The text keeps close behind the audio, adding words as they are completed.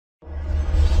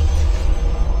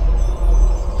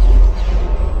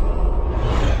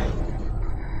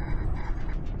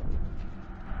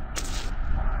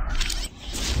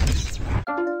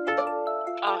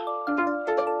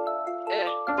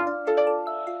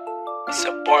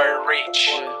Support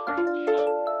reach.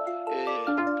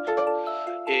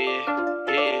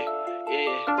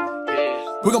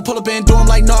 We gon' pull up and do 'em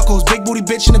like Narcos. Big booty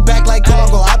bitch in the back like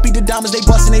cargo. I beat the diamonds, they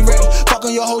bustin', they ready. Fuck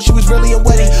on your hoe, she was really a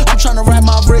wedding. I'm tryna wrap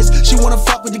my wrist. She wanna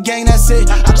fuck with the gang, that's it.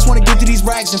 I just wanna get to these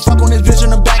racks and fuck on this bitch in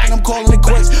the back, and I'm calling it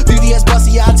quits. VVS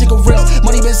busty, yeah, I take a risk.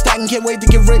 Money been stacking, can't wait to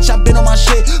get rich. I been on my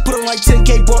shit. Put on like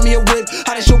 10K, bought me a whip.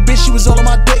 How that show bitch, she was all on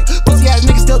my dick. Pussy ass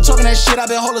niggas still talking that shit. I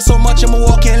been holding so much, I'ma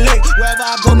walk in lick. Wherever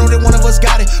I go, know that one of us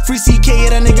got it. Free CK,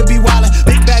 yeah, that nigga be wildin'.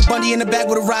 Big bag Bundy in the back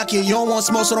with a rocket. You don't want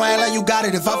smoke, so don't act like you got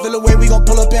it. If I feel away, we gon'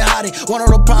 pull up and hide it. One of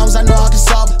the problems I know I can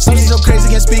solve. Some so crazy,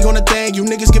 can't speak on the thing. You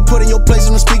niggas get put in your place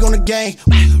and don't speak on the gang.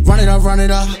 Run it up, run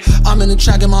it up. I'm in the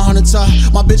track in my 100 up.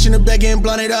 My bitch in the bed getting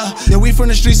blunted up. Yeah, we from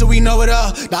the streets, so we know it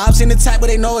up. The ops in the type, but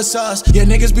they know it's us. Yeah,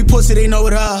 niggas be pussy, they know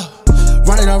it up.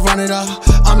 Run it up, run it up.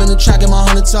 I'm in the track in my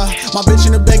 100 up. My bitch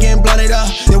in the bed getting blunted up.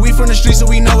 Yeah, we from the streets, so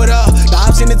we know it up. The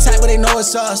ops in the type, but they know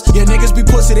it's us. Yeah, niggas be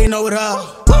pussy, they know it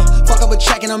up. Fuck up a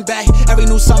check and I'm back. Every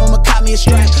new song I'ma cop me a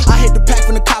strap. I hit the pack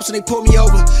from the cops and they pulled me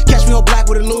over. Catch me on black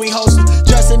with a Louis holster.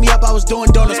 Just hit me up, I was doing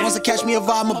donuts. Once they catch me a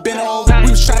vibe, I'ma bend over.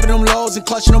 We was trapping them lows and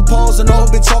clutching them poles. I know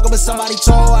I've been talking, but somebody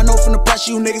told. I know from the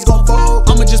pressure you niggas gon' fold.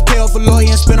 I'ma just pay off a lawyer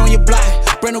and spin on your block.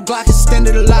 Brand new Glock is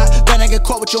extended a lot. Better get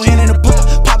caught with your hand in the pot.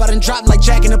 Pop out and drop like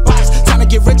Jack in the box. Time to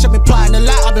get rich, I've been plotting a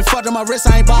lot. I've been fucked on my wrist,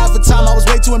 I ain't buying for time. I was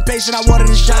way too impatient, I wanted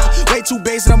to shine. Way too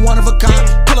basic, I'm one of a kind.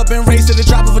 Pull up and race to the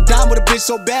drop of a dime. With a bitch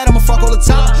so bad, I'ma fuck all the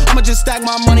time. I'ma just stack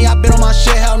my money, I been on my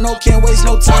shit. Hell no, can't waste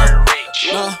no time.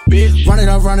 Run it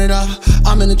up, run it up.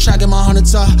 I'm in the track in my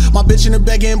 100 up. My bitch in the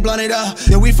bed getting blunted up.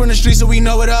 Yeah, we from the streets, so we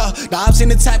know it up. The ops in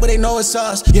the type, but they know it's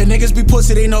us. Yeah, niggas be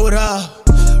pussy, they know it up.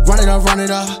 Run it up, run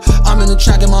it up. I'm in the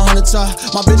track in my 100 up.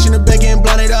 My bitch in the bed getting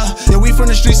blunted up. Yeah, we from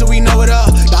the streets, so we know it up.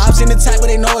 The ops in the type, but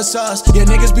they know it's us. Yeah,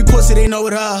 niggas be pussy, they know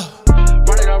it up.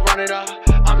 Run it up, run it up.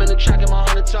 I'm in the track in my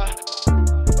 100 up.